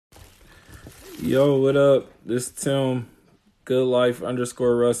Yo, what up? This is Tim. Good Life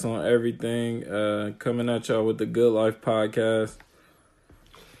underscore Russ on everything. Coming at y'all with the Good Life podcast.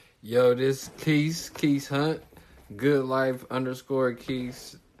 Yo, this Keith Hunt. Good Life underscore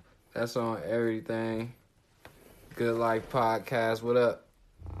Keith. That's on everything. Good Life podcast. What up?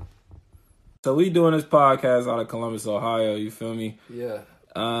 So we doing this podcast out of Columbus, Ohio. You feel me? Yeah.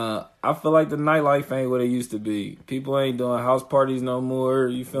 I feel like the nightlife ain't what it used to be. People ain't doing house parties no more.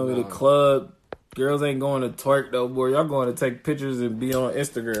 You feel me? The club. Girls ain't going to twerk no more. Y'all going to take pictures and be on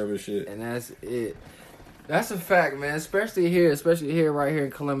Instagram and shit. And that's it. That's a fact, man. Especially here, right here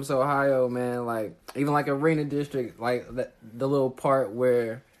in Columbus, Ohio, man. Like, even like Arena District, like the little part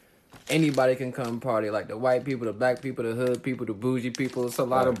where anybody can come party. Like the white people, the black people, the hood people, the bougie people. It's a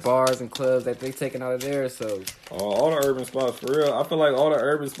lot of bars and clubs that they taking out of there. So all the urban spots, for real. I feel like all the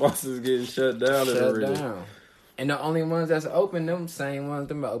urban spots is getting shut down. And the only ones that's open, them same ones,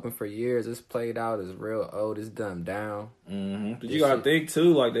 them been open for years. It's played out, it's real old, it's dumbed down. Mm-hmm. But you gotta think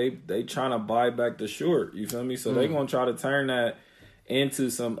too, like they trying to buy back the short. You feel me? So they gonna try to turn that into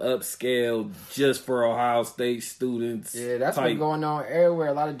some upscale just for Ohio State students. Yeah, that's been going on everywhere.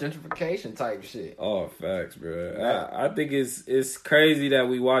 A lot of gentrification type shit. Oh, facts, bro. Yeah. I think it's crazy that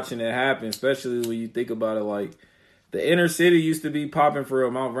we watching it happen, especially when you think about it. Like, the inner city used to be popping for real.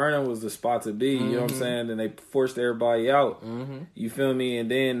 Mount Vernon was the spot to be, you know what I'm saying? And they forced everybody out. You feel me?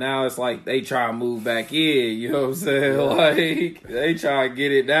 And then now it's like they try to move back in, you know what I'm saying? Yeah. Like, they try to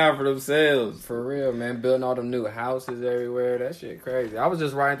get it down for themselves. For real, man. Building all them new houses everywhere. That shit crazy. I was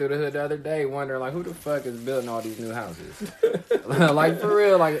just riding through the hood the other day wondering, like, who the fuck is building all these new houses? Like, for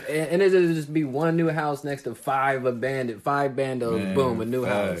real. Like, and it'll just be one new house next to five bandos, man, boom, a new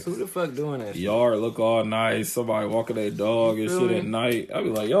house. Who the fuck doing that shit? Yard look all nice. Somebody walking their dog and shit at night. I be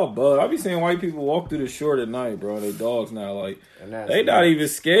like, y'all bud. I be seeing white people walk through the short at night, bro. They dogs now, like, they not even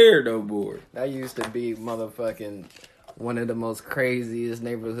scared no more. That used to be motherfucking one of the most craziest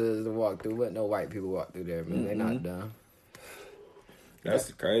neighborhoods to walk through. But no white people walk through there, man. They not dumb.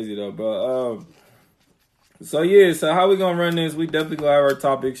 That's crazy though, bro. So how we gonna run this? We definitely gonna have our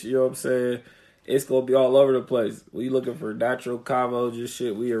topics, you know what I'm saying? It's gonna be all over the place. We looking for natural convo, just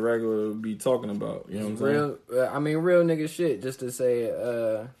shit we irregular be talking about. You know what I'm saying? Real nigga shit. Just to say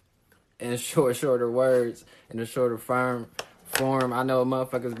it in shorter words, in a shorter form. I know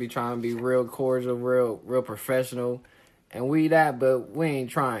motherfuckers be trying to be real cordial, real professional, and we that, but we ain't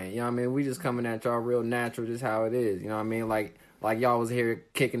trying. You know what I mean? We just coming at y'all real natural, just how it is. You know what I mean? Like y'all was here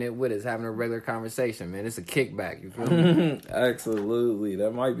kicking it with us, having a regular conversation, man. It's a kickback, you feel me? Absolutely.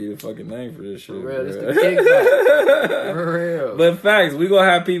 That might be the fucking name for this shit. For real, it's the kickback. For real. But facts, we gonna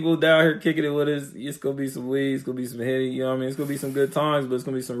have people down here kicking it with us. It's gonna be some weed, it's gonna be some Henny, you know what I mean? It's gonna be some good times, but it's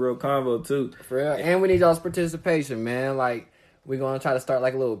gonna be some real convo too. For real. And we need y'all's participation, man. Like, we gonna try to start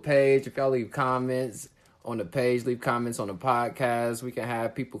like a little page. If y'all leave comments on the page, leave comments on the podcast. We can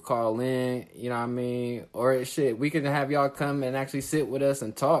have people call in, you know what I mean? Or shit, we can have y'all come and actually sit with us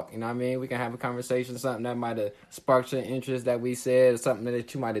and talk, you know what I mean? We can have a conversation, something that might have sparked your interest that we said, or something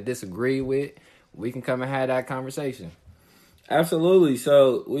that you might have disagreed with. We can come and have that conversation. Absolutely.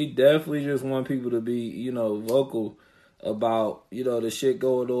 So we definitely just want people to be, you know, vocal about, you know, the shit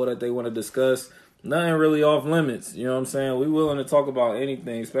going on that they want to discuss. Nothing really off limits, you know what I'm saying? We willing to talk about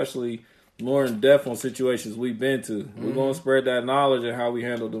anything, especially more in depth on situations we've been to. We're going to spread that knowledge and how we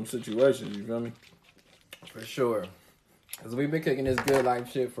handle them situations, you feel me? For sure. Because we've been kicking this good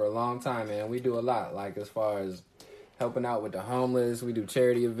life shit for a long time, man. We do a lot, like as far as helping out with the homeless. We do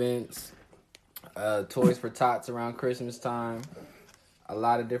charity events, Toys for Tots around Christmas time. A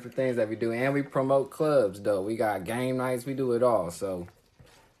lot of different things that we do. And we promote clubs, though. We got game nights. We do it all. So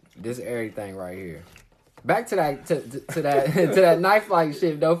this is everything right here. Back to that to that to that knife fight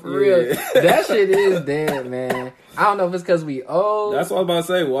shit though, for real. That shit is dead, man. I don't know if it's because we old. That's what I was about to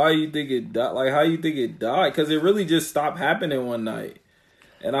say. Why you think it died? Like, how you think it died? Because it really just stopped happening one night.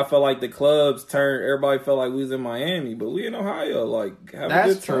 And I felt like the clubs turned. Everybody felt like we was in Miami, but we in Ohio. Like, have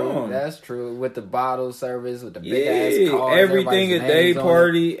a good time. That's true. With the bottle service, with the big ass cars, everything a day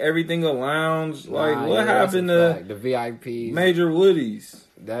party, everything a lounge. Like, what happened to the VIPs, Major Woodies?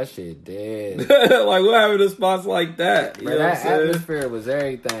 That shit dead. Like, what happened to spots like that? You know that atmosphere was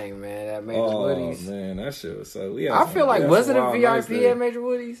everything, man. That Major Woodies. Oh, man, that shit was so... I feel like, was it a VIP at Major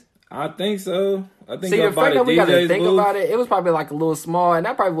Woodies? I think so. I think the fact that we got to think about it, it was probably like a little small, and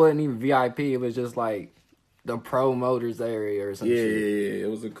that probably wasn't even VIP. It was just like the promoters area or something. Yeah. It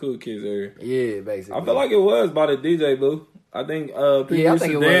was a cool kids area. Yeah, basically. I feel like it was by the DJ booth. I think people used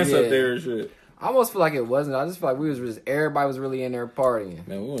to dance up there and shit. I almost feel like it wasn't. I just feel like everybody was really in there partying.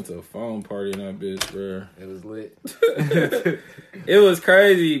 Man, we went to a phone party in that bitch, bro. It was lit. It was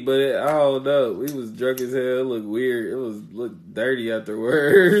crazy, but I don't know. We was drunk as hell. It looked weird. It looked dirty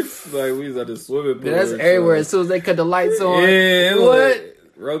afterwards. Like we was at the swimming pool. That's everywhere. As soon as they cut the lights on. Yeah, what?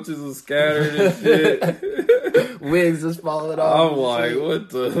 Roaches was scattered and shit. Wigs was falling off. I'm like, what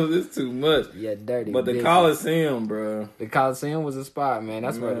the? This is too much. Yeah, dirty. But the business. Coliseum, bro. The Coliseum was a spot, man.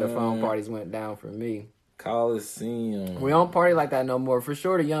 That's where the phone parties went down for me. Coliseum. We don't party like that no more. For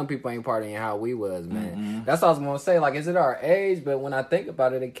sure, the young people ain't partying how we was, man. That's what I was gonna say. Like, is it our age? But when I think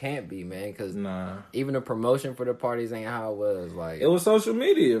about it, it can't be, man. Because even the promotion for the parties ain't how it was. Like, it was social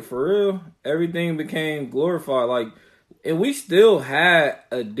media for real. Everything became glorified. Like, and we still had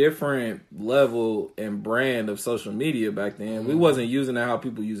a different level and brand of social media back then. We wasn't using it how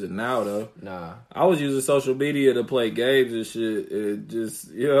people use it now, though. Nah. I was using social media to play games and shit. It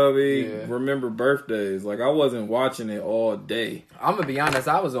just, you know what I mean? Yeah. Remember birthdays. Like, I wasn't watching it all day. I'm going to be honest.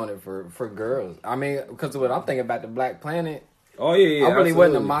 I was on it for girls. I mean, because what I'm thinking about the Black Planet. Oh, yeah, I really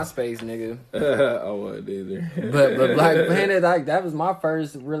wasn't a MySpace nigga. I wasn't either. but Black Planet, like, that was my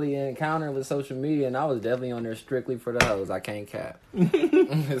first really encounter with social media, and I was definitely on there strictly for the hoes. I can't cap.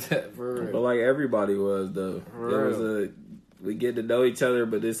 For real. But, like, everybody was, though. We get to know each other,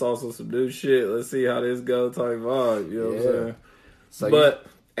 but it's also some new shit. Let's see how this goes type vibe. You know what I'm saying? But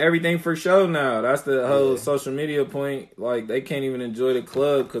everything for show now. That's the whole social media point. Like, they can't even enjoy the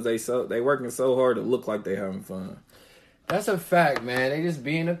club because they working so hard to look like they having fun. That's a fact, man. They just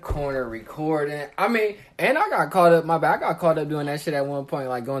be in the corner recording. I mean, and I got caught up doing that shit at one point,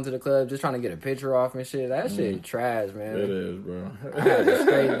 like going to the club, just trying to get a picture off and shit. That shit trash, man. It is, bro. I had to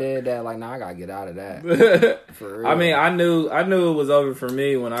straight did that. Like, nah, I gotta get out of that. For real. I mean, I knew it was over for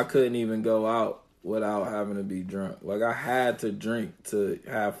me when I couldn't even go out without having to be drunk. Like, I had to drink to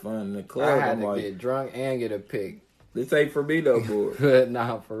have fun in the club. I had to get drunk and get a pic. This ain't for me, though, boy. But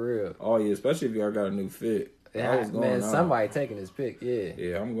nah, for real. Oh, yeah, especially if y'all got a new fit. Yeah, I was going out. Somebody taking his pic, yeah.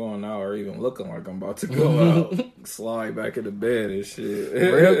 Yeah, I'm going out or even looking like I'm about to go out. Slide back in the bed and shit.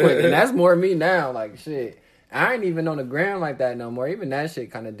 Real quick. And that's more me now, like, shit. I ain't even on the gram like that no more. Even that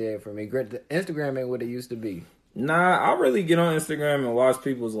shit kind of dead for me. Instagram ain't what it used to be. Nah, I really get on Instagram and watch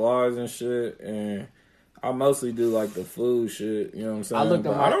people's lives and shit, and I mostly do, like, the food shit, you know what I'm saying?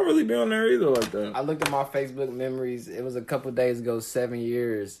 I don't really be on there either like that. I looked at my Facebook memories. It was a couple days ago, 7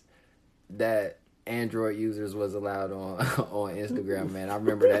 years, that Android users was allowed on Instagram, man. I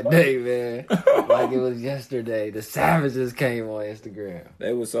remember that day, man. Like it was yesterday. The savages came on Instagram.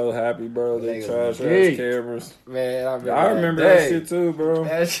 They were so happy, bro. They trash ass cameras. Man, I remember that shit too, bro.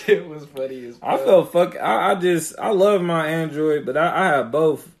 That shit was funny as fuck. I felt I love my Android, but I have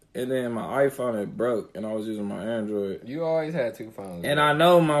both. And then my iPhone had broke, and I was using my Android. You always had two phones. And I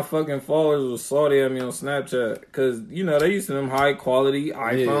know my fucking followers was salty at me on Snapchat. Because, you know, they used to them high-quality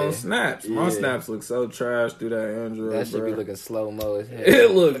iPhone snaps. My snaps look so trash through that Android, that should be looking slow-mo as hell.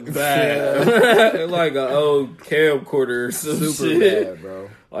 It looked bad. Like an old camcorder or some Super bad, bro.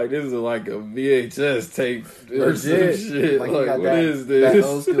 Like, this is like a VHS tape or some shit. Like what is this? That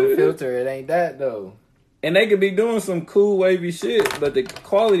old school filter, it ain't that, though. And they could be doing some cool wavy shit, but the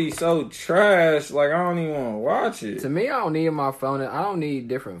quality's so trash, like, I don't even want to watch it. To me, I don't need my phone. I don't need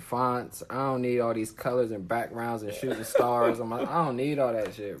different fonts. I don't need all these colors and backgrounds and shooting stars. I don't need all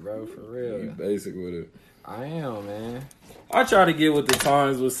that shit, bro, for real. You basic with it. I am, man. I try to get with the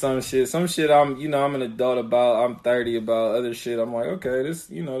times with some shit. Some shit I'm an adult about. I'm 30 about. Other shit I'm like, okay, this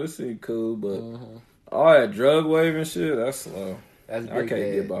seems cool, but all that drug waving shit, that's slow. I can't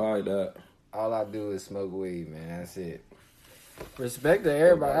get behind that. All I do is smoke weed, man. That's it. Respect to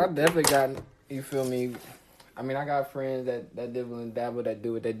everybody. I definitely got, you feel me? I mean, I got friends that dibble and dabble that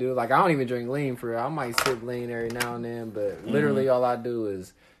do what they do. Like, I don't even drink lean for real. I might sip lean every now and then, but literally all I do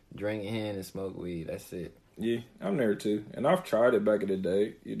is drink hen and smoke weed. That's it. Yeah, I'm there too. And I've tried it back in the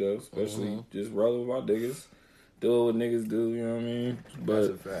day, you know, especially just rolling with my niggas. Do what niggas do, you know what I mean? But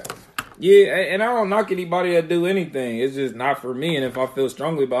that's a fact. Yeah, and I don't knock anybody that do anything. It's just not for me. And if I feel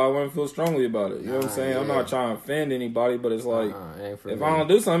strongly about it, I wouldn't feel strongly about it. You know what I'm saying? Yeah. I'm not trying to offend anybody, but it's like, if I don't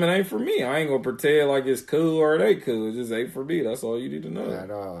do something, it ain't for me. I ain't going to pretend like it's cool or it ain't cool. It just ain't for me. That's all you need to know. Not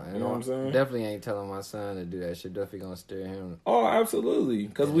at all. And you know what I'm saying? Definitely ain't telling my son to do that shit. Definitely going to steer him. Oh, absolutely.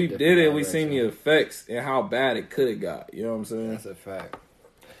 Because we did it. We seen the effects and how bad it could have got. You know what I'm saying? That's a fact.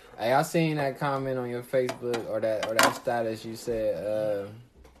 Hey, I seen that comment on your Facebook or that status. You said,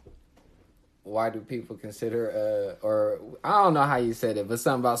 why do people consider or I don't know how you said it, but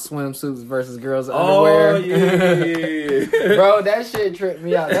something about swimsuits versus girls' underwear. Oh yeah. Bro, that shit tripped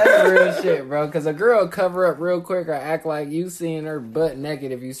me out. That's real shit, bro. Because a girl cover up real quick or act like you seeing her butt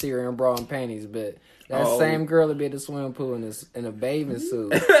naked if you see her in bra and panties, but that same girl would be at the swimming pool in a bathing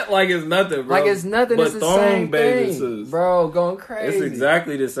suit. Like it's nothing, bro. Like it's nothing. But it's the same thing, suits. Bro. Going crazy. It's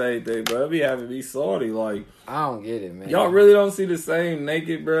exactly the same thing, bro. It be having me salty. Like I don't get it, man. Y'all really don't see the same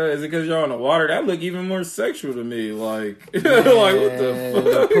naked, bro? Is it because y'all in the water? That look even more sexual to me. Like, like what the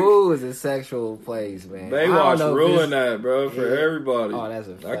fuck? The pool is a sexual place, man. Baywatch ruined that, bro, for everybody. Oh, that's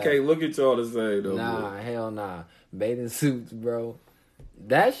a fact. I can't look at y'all the same, though. Nah, bro. hell nah. Bathing suits, bro.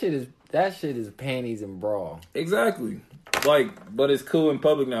 That shit is panties and bra. Exactly. Like, but it's cool in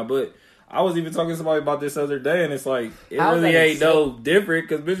public now. But I was even talking to somebody about this other day, and it's like, it really ain't no different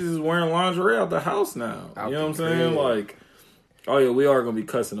because bitches is wearing lingerie out the house now. You know what I'm saying? Like, oh yeah, we are going to be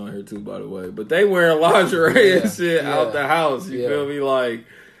cussing on here too, by the way. But they wearing lingerie and shit out the house. You feel me? Like,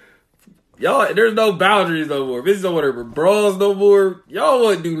 y'all, there's no boundaries no more. Bitches don't wear bras no more. Y'all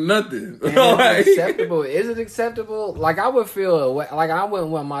wouldn't do nothing. Like, acceptable? Is it acceptable? Like, I would feel, like, I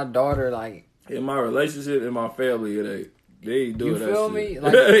wouldn't want my daughter, like, in my relationship, in my family, it ain't. They ain't doing that shit. You feel me?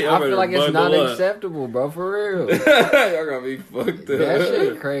 Like, I feel like it's not acceptable, bro. For real. Y'all gotta be fucked up. That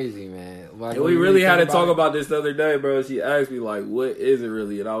shit crazy, man. Like, we really had to talk about this the other day, bro. She asked me, like, what is it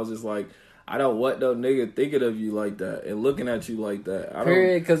really? And I was just like, I don't want no nigga thinking of you like that and looking at you like that.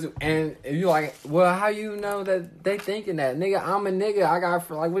 Period. And you like, well, how you know that they thinking that? Nigga, I'm a nigga. I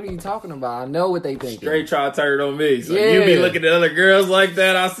got, like, what are you talking about? I know what they thinking. Straight try to turn it on me. So you be looking at other girls like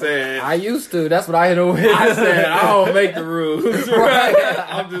that? I said. I used to. That's what I hit her with. I said, I don't make the rules. Right?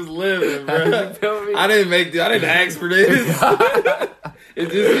 I'm just living, bro. You feel me? I didn't ask for this. It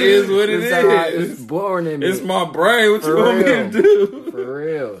just is what it is. It's born in me. It's my brain. What you want me to do? For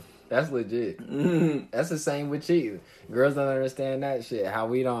real. That's legit. Mm-hmm. That's the same with cheating. Girls don't understand that shit. How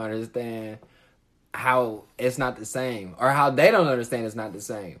we don't understand how it's not the same. Or how they don't understand it's not the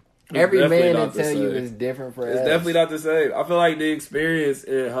same. Every man will tell you it's different for us. It's definitely not the same. I feel like the experience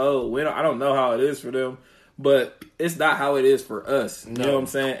in Ho, I don't know how it is for them, but it's not how it is for us. You know what I'm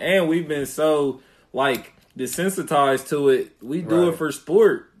saying? And we've been so, like, desensitized to it. We do it for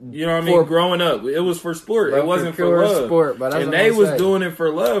sport. You know what I mean? Growing up, it was for sport. It wasn't for love. Sport, but and they was doing it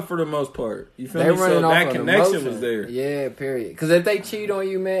for love for the most part. You feel me? So that connection was there. Yeah, period. Because if they cheat on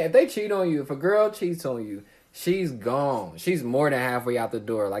you, man, if a girl cheats on you, she's gone. She's more than halfway out the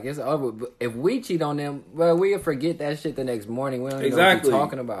door. Like, it's over. But if we cheat on them, well, we'll forget that shit the next morning. We don't even know what we're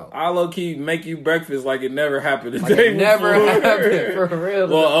talking about. I low-key make you breakfast like it never happened the like day it never happened, for real.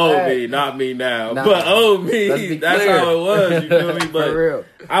 Well, me, not me now. But me, that's how it was. You feel me? But for real.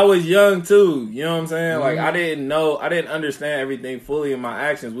 I was young, too. You know what I'm saying? Like, I didn't understand everything fully in my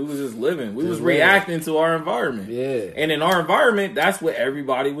actions. We was just living. We was reacting to our environment. Yeah. And in our environment, that's what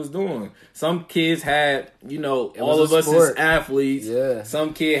everybody was doing. Some kids had, all of us as athletes. Yeah.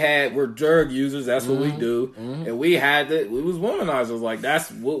 Some kid were drug users. That's what we do. And we was womanizers. Like,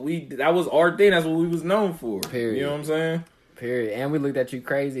 that was our thing. That's what we was known for. Period. You know what I'm saying? Period. And we looked at you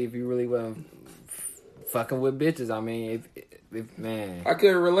crazy if you really wasn't fucking with bitches. I mean, if man. I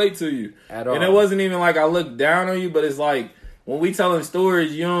couldn't relate to you. At all. And it wasn't even like I looked down on you, but it's like, when we telling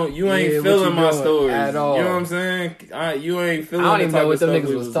stories, you ain't feeling my stories at all. You know what I'm saying? You ain't feeling. I don't even know what them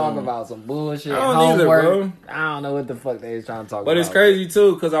niggas was talking about. Some bullshit. I don't either, bro. I don't know what the fuck they was trying to talk about. But it's crazy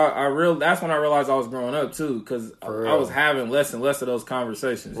too, because that's when I realized I was growing up too, because I was having less and less of those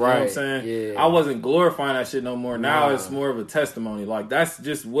conversations. You know what I'm saying? Yeah. I wasn't glorifying that shit no more. Now it's more of a testimony. Like, that's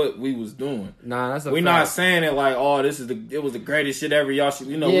just what we was doing. Nah, that's a We're fact. not saying it like, oh, it was the greatest shit ever. Y'all should,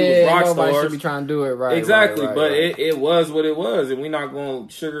 we was rock nobody stars. Should be trying to do it right. Exactly, right, but it was what it was, and we're not going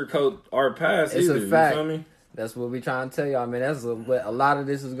to sugarcoat our past it's either. A fact. You feel me? That's what we trying to tell y'all, man. That's what a lot of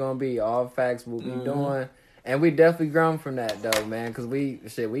this is going to be. All facts, what we doing. And we definitely grown from that, though, man, because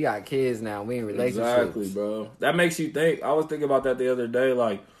we got kids now. We in relationships. Exactly, bro. That makes you think. I was thinking about that the other day.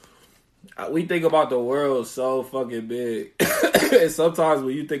 Like, we think about the world so fucking big. And sometimes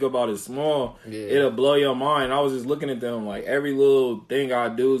when you think about it small, it'll blow your mind. I was just looking at them like, every little thing I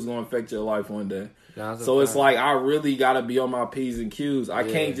do is going to affect your life one day. So it's like, I really got to be on my P's and Q's. I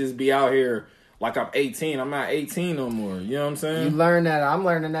can't just be out here like I'm 18. I'm not 18 no more. You know what I'm saying? You learn that. I'm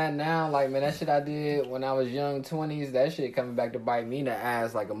learning that now. Like, man, that shit I did when I was young, 20s, that shit coming back to bite me in the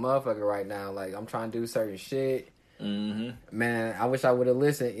ass like a motherfucker right now. Like, I'm trying to do certain shit. Man, I wish I would have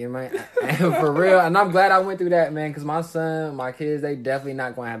listened, you know, for real. And I'm glad I went through that, man, because my son, my kids, they definitely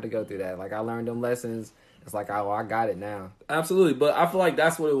not going to have to go through that. Like, I learned them lessons. It's like, oh, I got it now. Absolutely. But I feel like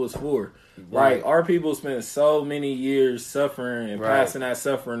that's what it was for. Right. Like, our people spent so many years suffering and passing that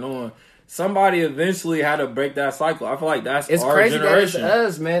suffering on. somebody eventually had to break that cycle. I feel like it's our crazy generation. that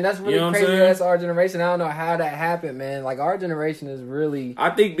it's us, man. That's really You know what I'm crazy. saying? That's our generation. I don't know how that happened, man. Like our generation is really.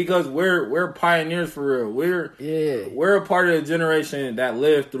 I think because we're pioneers for real. We're a part of the generation that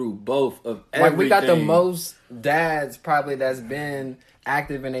lived through both of everything. Like we got the most dads probably that's been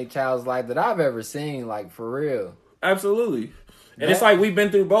active in a child's life that I've ever seen. Like for real. Absolutely. And it's like we've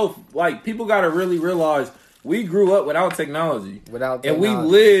been through both. Like people got to really realize. We grew up without technology. And we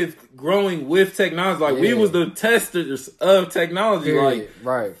lived growing with technology. Like, we was the testers of technology. Period.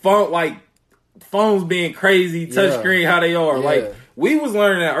 Like, phones being crazy, touchscreen, how they are. Yeah. Like, we was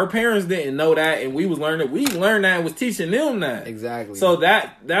learning that. Our parents didn't know that, and we was learning that. We learned that and was teaching them that. Exactly. So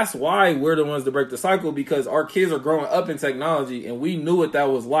that's why we're the ones to break the cycle, because our kids are growing up in technology, and we knew what that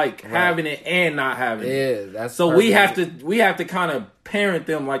was like, having it and not having it. Yeah, that's so perfect. we have to kind of parent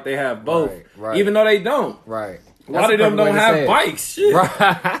them like they have both, even though they don't. Right. A lot of them don't have bikes. Shit.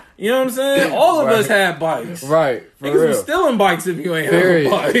 Right. You know what I'm saying? All of us had bikes. Right. Niggas was stealing bikes if you ain't have a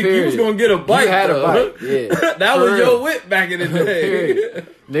bike. You was going to get a bike. You had a bike. Yeah. That was your whip back in the day.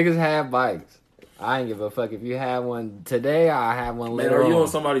 Niggas had bikes. I ain't give a fuck if you have one today. I have one later on. You on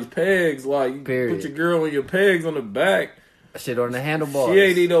somebody's pegs. Like, you put your girl on your pegs on the back. Shit on the handlebars. She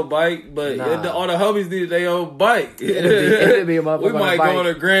ain't need no bike, but all the hubbies need their own bike. It'd be a motherfucker. We might go on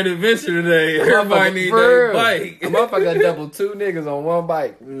a grand adventure today. Everybody need their bike. A motherfucker double 2 niggas on one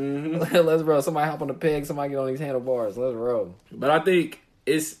bike. Mm-hmm. Let's roll. Somebody hop on the peg. Somebody get on these handlebars. Let's roll. But I think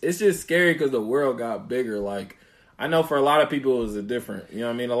it's just scary because the world got bigger. Like, I know for a lot of people it was different. You know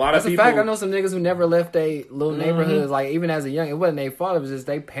what I mean? A lot of people. That's a fact. I know some niggas who never left their little neighborhoods. Like even as a young, it wasn't their fault. It was just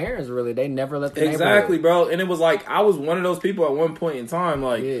their parents. Really, they never left the neighborhood. Exactly, bro. And it was like I was one of those people at one point in time.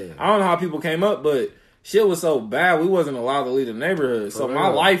 Like I don't know how people came up, but shit was so bad we wasn't allowed to leave the neighborhood. So my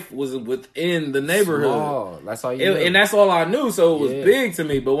life was within the neighborhood. Small. That's all you knew. And that's all I knew. So it was big to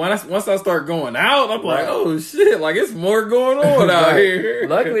me. But once I start going out, I'm like, oh shit, like it's more going on out here.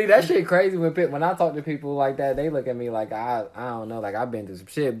 Luckily, that shit crazy when I talk to people like that, they look at me like I don't know, like I've been through some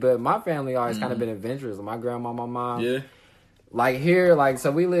shit. But my family always kind of been adventurous. My grandma, my mom. Yeah. Like here, like, so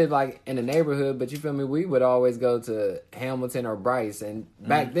we lived like in the neighborhood, but you feel me? We would always go to Hamilton or Bryce. And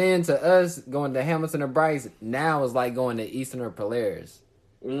back then to us, going to Hamilton or Bryce now is like going to Eastern or Polaris.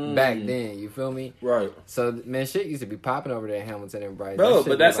 Back then, you feel me? Right. So, man, shit used to be popping over there at Hamilton and Bryce. Bro,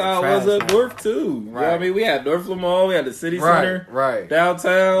 but that's how it was up north too. Right. You know what I mean? We had North Lamar, we had the city center,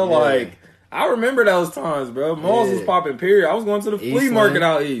 downtown, like... I remember those times, bro. Malls was popping, period. I was going to the flea market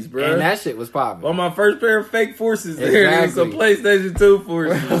out east, bro. And that shit was popping. On my first pair of fake forces there. There was some PlayStation 2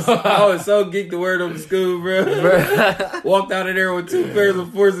 forces. I was so geeked to wear them to school, bro. Walked out of there with 2 pairs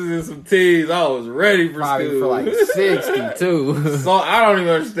of forces and some tees. I was ready for probably school. For like 62. So I don't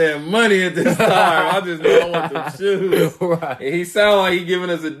even understand money at this time. I just know I want them shoes. Right. And he sound like he giving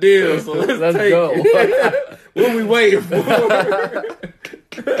us a deal, so let's take go. It. What we waiting for?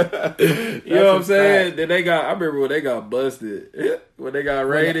 You know what I'm saying? Then I remember when they got busted. When they got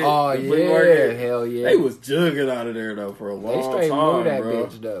raided. Oh, yeah. Hell yeah. They was jugging out of there, though, for a long time. They straight moved that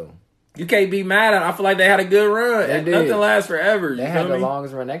bitch, though. You can't be mad at it. I feel like they had a good run. They did. Nothing lasts forever. They had the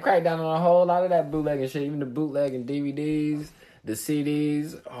longest run. They cracked down on a whole lot of that bootlegging shit. Even the bootlegging DVDs. The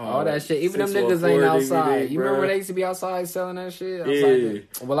CDs, all that shit. Even them niggas ain't outside. You remember when they used to be outside selling that shit? Yeah.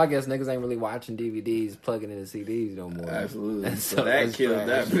 Well, I guess niggas ain't really watching DVDs, plugging into CDs no more. Absolutely. So that killed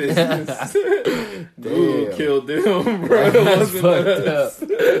that business. Dude killed them, bro. It wasn't us.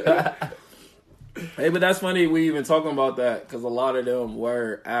 Hey, but that's funny we even talking about that because a lot of them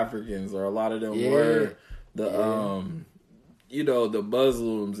were Africans or a lot of them were the you know, the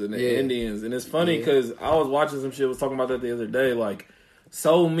Muslims and the Indians. And it's funny because I was watching some shit, was talking about that the other day. Like,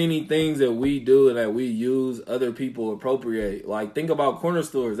 so many things that we do and that we use, other people appropriate. Like, think about corner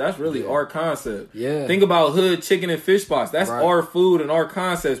stores. That's really our concept. Yeah. Think about hood chicken and fish spots. That's our food and our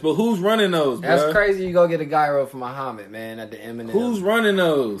concepts. But who's running those, bro? That's crazy. You go get a gyro from Muhammad, man, at the M&M. Who's running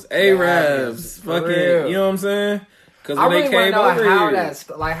those? Arabs. Fucking, you know what I'm saying? Because when they came over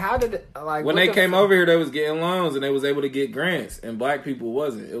here, how did it, when they came over here, they was getting loans and they was able to get grants, and black people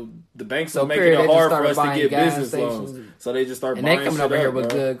wasn't. The banks were making it hard for us to get business loans, so they just started. And buying they coming over here with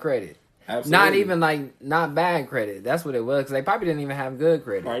good credit. Absolutely. Not even not bad credit. That's what it was because they probably didn't even have good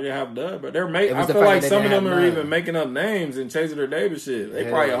credit. Probably didn't have none, but they're making. I feel like some of them are even making up names and changing their name and shit. They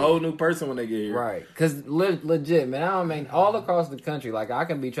probably a whole new person when they get here, right? Because legit, man, I mean, all across the country, like I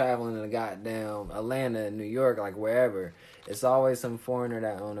can be traveling in a goddamn Atlanta, New York, like wherever. It's always some foreigner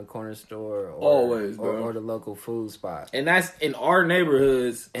that own a corner store or the local food spot. And that's in our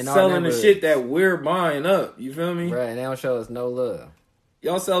neighborhoods, selling the shit that we're buying up. You feel me? Right, and they don't show us no love.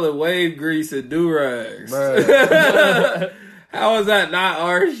 Y'all selling wave grease and do-rags. How is that not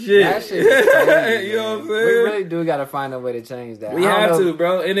our shit? That shit is crazy, you know what I'm saying? We really do got to find a way to change that. We have to,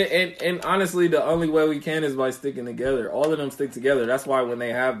 bro. And honestly, the only way we can is by sticking together. All of them stick together. That's why when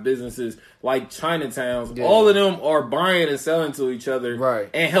they have businesses like Chinatowns, all of them are buying and selling to each other, right,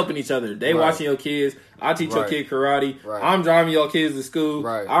 and helping each other. They watching your kids. I teach your kid karate. Right. I'm driving your kids to school.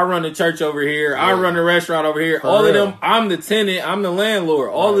 Right. I run the church over here. I run the restaurant over here. All of them, I'm the tenant. I'm the landlord.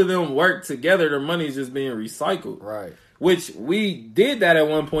 All of them work together. Their money's just being recycled. Right. Which we did that at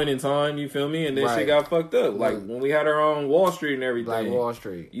one point in time, you feel me? And then shit got fucked up. Like when we had our own Wall Street and everything. Like Wall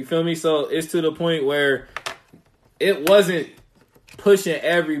Street. You feel me? So it's to the point where it wasn't pushing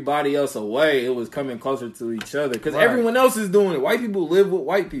everybody else away. It was coming closer to each other. Because everyone else is doing it. White people live with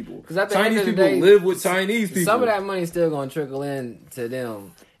white people. Chinese people live with Chinese people. Some of that money's still going to trickle in to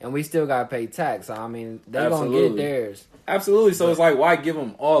them. And we still got to pay tax. I mean, they're going to get theirs. Absolutely. So it's like, why give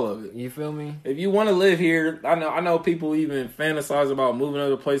them all of it? You feel me? If you want to live here, I know people even fantasize about moving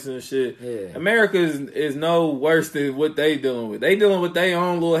other places and shit. Yeah. America is no worse than what they dealing with. They dealing with their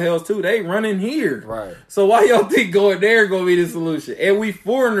own little hells too. They running here. Right. So why y'all think going there gonna be the solution? And we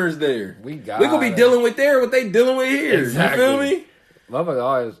foreigners there. We gonna be dealing with there what they dealing with here. Exactly. You feel me? Motherfucker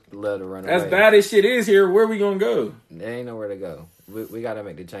always love to run away. As bad as shit is here, where we gonna go? There ain't nowhere to go. We gotta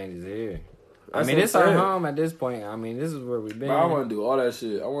make the changes here. I mean, it's our home at this point. I mean, this is where we've been. But I want to do all that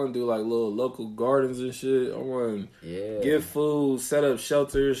shit. I want to do like little local gardens and shit. I want to give food, set up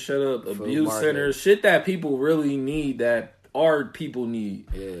shelters, set up abuse centers, shit that people really need, that our people need.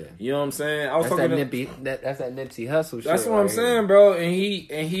 Yeah, you know what I'm saying? I was that's that Nipsey Hussle shit. That's what I'm saying, bro. And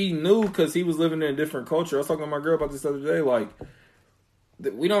he knew because he was living in a different culture. I was talking to my girl about this the other day, like.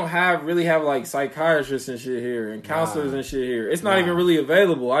 We don't really have like psychiatrists and shit here and counselors and shit here. It's not even really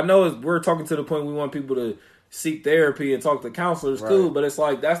available. I know we're talking to the point we want people to seek therapy and talk to counselors, cool, but it's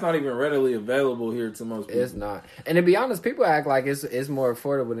like that's not even readily available here to most people. It's not. And to be honest, people act like it's more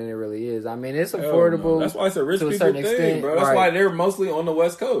affordable than it really is. I mean, it's affordable. That's why it's a rich people thing, bro. That's why they're mostly on the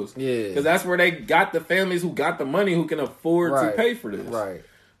West Coast. Yeah, because that's where they got the families who got the money who can afford to pay for this. Right.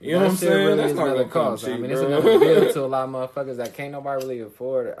 You know what I'm saying? Really that's not another cost. Cheap, I mean, it's another bill to a lot of motherfuckers that can't nobody really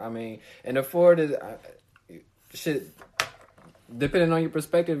afford it. I mean, and afford is shit. Depending on your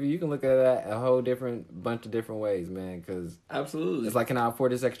perspective, you can look at that a whole bunch of different ways, man. Because absolutely, it's like, can I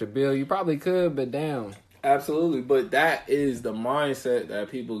afford this extra bill? You probably could, but damn. Absolutely, but that is the mindset that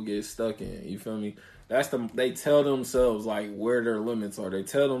people get stuck in. You feel me? They tell themselves like where their limits are. They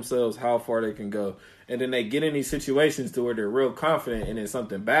tell themselves how far they can go. And then they get in these situations to where they're real confident, and then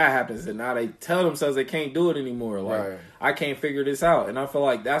something bad happens, and now they tell themselves they can't do it anymore. Like, I can't figure this out. And I feel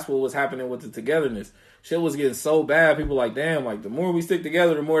like that's what was happening with the togetherness. Shit was getting so bad, people like, damn, like, the more we stick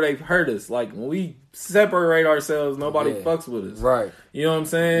together, the more they hurt us. Like, when we separate ourselves, nobody fucks with us. Right. You know what I'm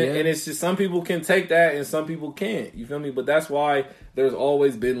saying? Yeah. And it's just some people can take that and some people can't. You feel me? But that's why there's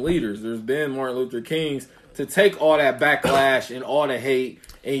always been leaders. There's been Martin Luther Kings to take all that backlash and all the hate,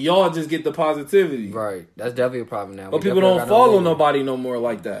 and y'all just get the positivity. Right. That's definitely a problem now. But people don't follow nobody no more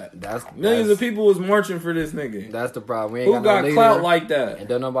like that. Millions of people was marching for this nigga. That's the problem. We ain't Who got clout like that? And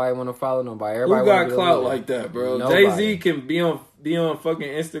don't nobody want to follow nobody. Everybody Who got clout like that, bro? Jay-Z can be on fucking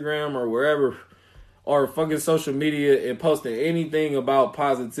Instagram or wherever, or fucking social media and posting anything about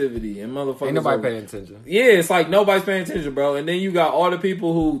positivity, and motherfuckers ain't nobody paying attention. Yeah, it's like nobody's paying attention, bro. And then you got all the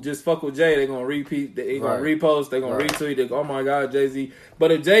people who just fuck with Jay. They're gonna repeat, they're gonna repost, they're gonna retweet. They go, oh my god, Jay-Z.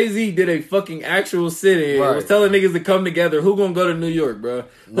 But if Jay-Z did a fucking actual sit-in and was telling niggas to come together, who gonna go to New York, bro?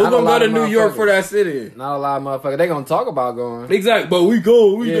 Who gonna go to New York for that sit-in? Not a lot of motherfuckers. They gonna talk about going. Exactly, but we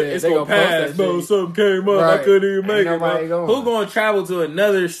go. It's gonna pass, bro. Something came up. I couldn't even make it, bro. Who gonna travel to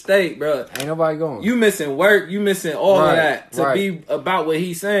another state, bro? Ain't nobody going. You missing work. You missing all of that to be about what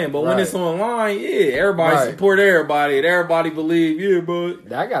he's saying. But when it's online, everybody support everybody. And everybody believe, but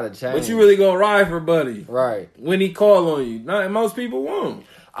that gotta change. But you really gonna ride for Buddy. Right. When he call on you. Most people won't.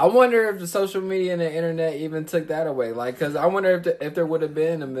 I wonder if the social media and the internet even took that away. Like, because I wonder if there would have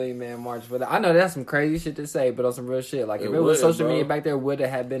been a Million Man March for that. I know that's some crazy shit to say, but on some real shit. Like, if it was social media back there, would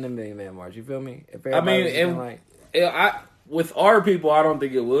have been a Million Man March. You feel me? If with our people, I don't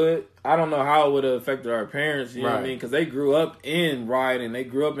think it would. I don't know how it would have affected our parents, you know what I mean? Because they grew up in rioting. They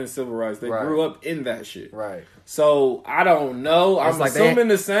grew up in civil rights. They grew up in that shit. Right. So, I don't know. I'm assuming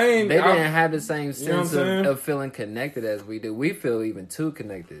the same. They didn't have the same sense of feeling connected as we do. We feel even too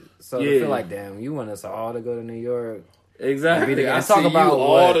connected. So, to feel like, damn, you want us all to go to New York. Exactly. I talk about you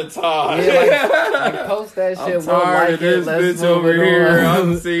all the time. Yeah, like post that shit. I'm tired of this bitch over here.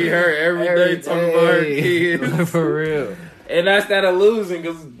 I see her every day talking about her kids. For real. And that's that illusion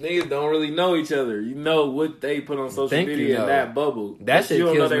because niggas don't really know each other. You know what they put on social media in that bubble. That shit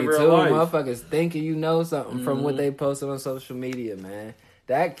kills me too. Life. Motherfuckers thinking you know something from what they posted on social media, man.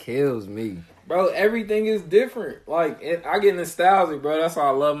 That kills me. Bro, everything is different. Like, I get nostalgic, bro. That's why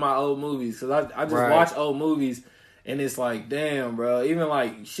I love my old movies. Because I just watch old movies and it's like, damn, bro. Even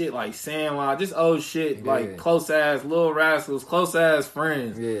like shit like Sandlot, just old shit, like Close Ass, Little Rascals, Close Ass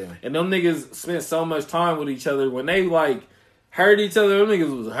Friends. Yeah. And them niggas spent so much time with each other. When they like hurt each other, them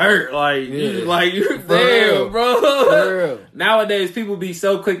niggas was hurt. Like, you damn, bro. For real. Nowadays, people be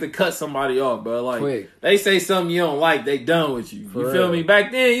so quick to cut somebody off, bro. Like, they say something you don't like, they done with you. You feel me?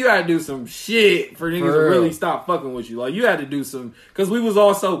 Back then, you had to do some shit for niggas to really stop fucking with you. Like, you had to do some, because we was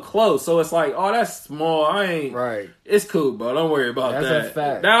all so close. So it's like, oh, that's small. I ain't. Right. It's cool, bro. Don't worry about that. That's a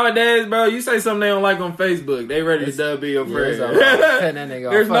fact. Nowadays, bro, you say something they don't like on Facebook, they ready to dub be your friend.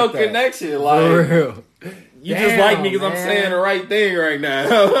 There's no connection. Like, for real. You just like me because I'm saying the right thing right now.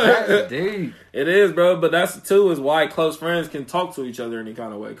 That's deep. It is, bro. But that's, too, is why close friends can talk to each other any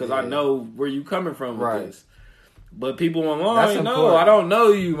kind of way. Because I know where you coming from with this. But people online, no, I don't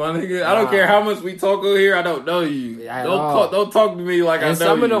know you, my nigga. I don't care how much we talk over here. I don't know you. Don't talk to me like I know you. And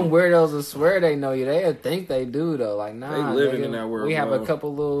some of them weirdos will swear they know you. They think they do, though. Like, nah, they living in that world, we have a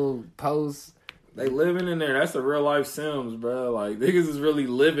couple little posts. They living in there. That's the real life Sims, bro. Like, niggas is really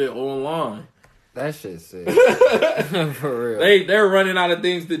living online. That shit's sick. For real. They're running out of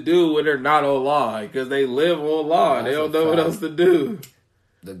things to do when they're not online because they live online. They don't know what else to do.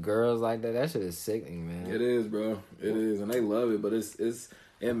 The girls like that shit is sickening, man. It is, bro. It is, and they love it. But it's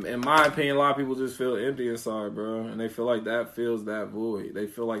in my opinion, a lot of people just feel empty inside, bro, and they feel like that fills that void. They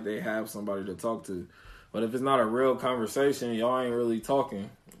feel like they have somebody to talk to. But if it's not a real conversation, y'all ain't really talking.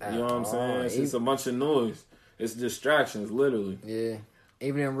 You know what I'm saying? It's just a bunch of noise. It's distractions, literally. Yeah.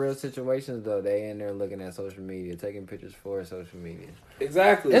 Even in real situations, though, they in there looking at social media, taking pictures for social media.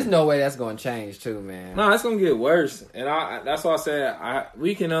 Exactly. There's no way that's going to change, too, man. No, it's going to get worse. And that's why I said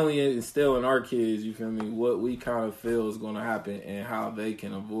we can only instill in our kids, you feel me, what we kind of feel is going to happen and how they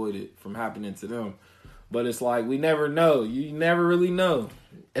can avoid it from happening to them. But it's like, we never know. You never really know.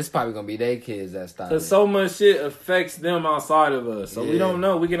 It's probably going to be their kids that stop. Because so much shit affects them outside of us. So we don't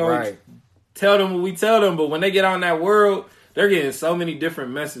know. We can only tell them what we tell them. But when they get out in that world, they're getting so many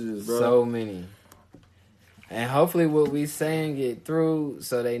different messages, bro. So many. And hopefully what we saying get through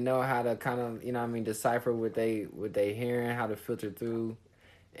so they know how to kind of, you know what I mean, decipher what they hearing, how to filter through,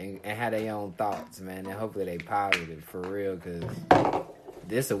 and have their own thoughts, man. And hopefully they positive for real, because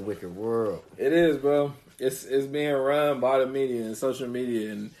this a wicked world. It is, bro. It's being run by the media and social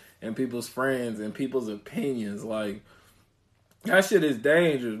media and people's friends and people's opinions. Like, that shit is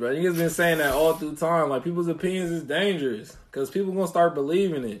dangerous, bro. Niggas been saying that all through time. Like, people's opinions is dangerous because people gonna start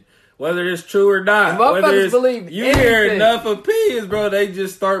believing it, whether it's true or not. Whether it's, you hear enough opinions, bro, they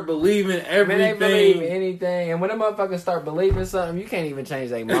just start believing everything. Man, they believe anything, and when the motherfuckers start believing something, you can't even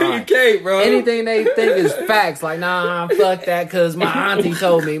change their mind. You can't, bro. Anything they think is facts. Like, nah, fuck that, cause my auntie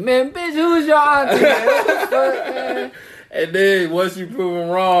told me. Man, bitch, who's your auntie? Man? What the fuck, man? And then once you prove them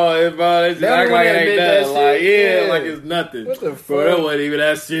wrong, they just act like it ain't nothing. Like, like it's nothing. What the fuck? Bro, that wasn't even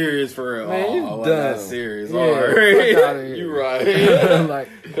that serious for real. Man, you wasn't dumb. that serious. Yeah, right. You right. Like,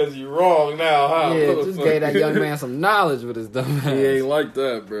 because you wrong now, huh? Yeah, just gave that young man some knowledge with his dumb ass. He ain't like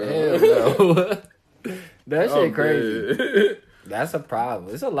that, bro. Hell no. That shit crazy. That's a problem.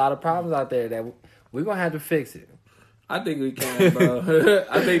 There's a lot of problems out there that we're going to have to fix it. I think we can, bro.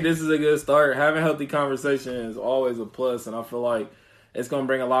 I think this is a good start. Having healthy conversation is always a plus, and I feel like it's going to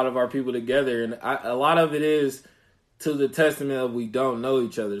bring a lot of our people together. And a lot of it is to the testament of we don't know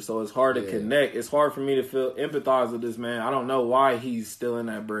each other, so it's hard to connect. It's hard for me to empathize with this man. I don't know why he's still in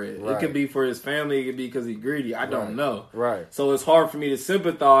that bread. Right. It could be for his family. It could be because he's greedy. I don't know. Right. So it's hard for me to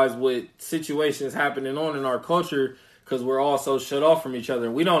sympathize with situations happening on in our culture because we're all so shut off from each other.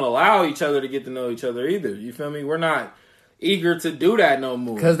 We don't allow each other to get to know each other either. You feel me? We're not eager to do that no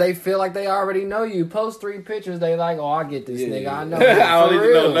more. Because they feel like they already know you. Post 3 pictures, they like, oh, I get this nigga. I know. I don't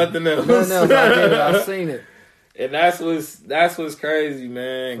even know nothing else. Nothing else. I get it. I've seen it. And that's what's crazy,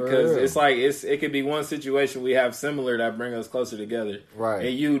 man. Because it's like it could be one situation we have similar that bring us closer together, right?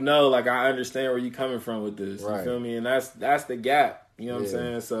 And you know, like I understand where you coming from with this. Right. You feel me? And that's the gap. You know what I'm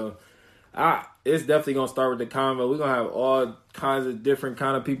saying? So, it's definitely gonna start with the convo. We're gonna have all kinds of different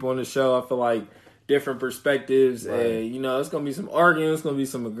kind of people on the show. I feel like different perspectives, and you know, it's gonna be some arguing, it's gonna be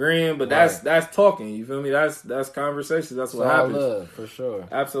some agreeing, but that's talking. You feel me? That's conversations. That's what happens. Love, for sure.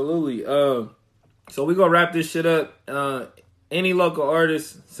 Absolutely. So we're gonna wrap this shit up. Any local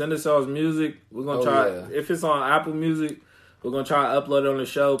artists, send us y'all's music. We're gonna try if it's on Apple Music, We're gonna try to upload it on the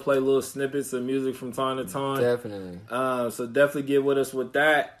show, play little snippets of music from time to time. Definitely. So definitely get with us with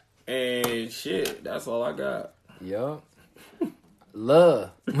that. And shit, that's all I got. Yup.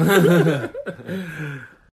 Love.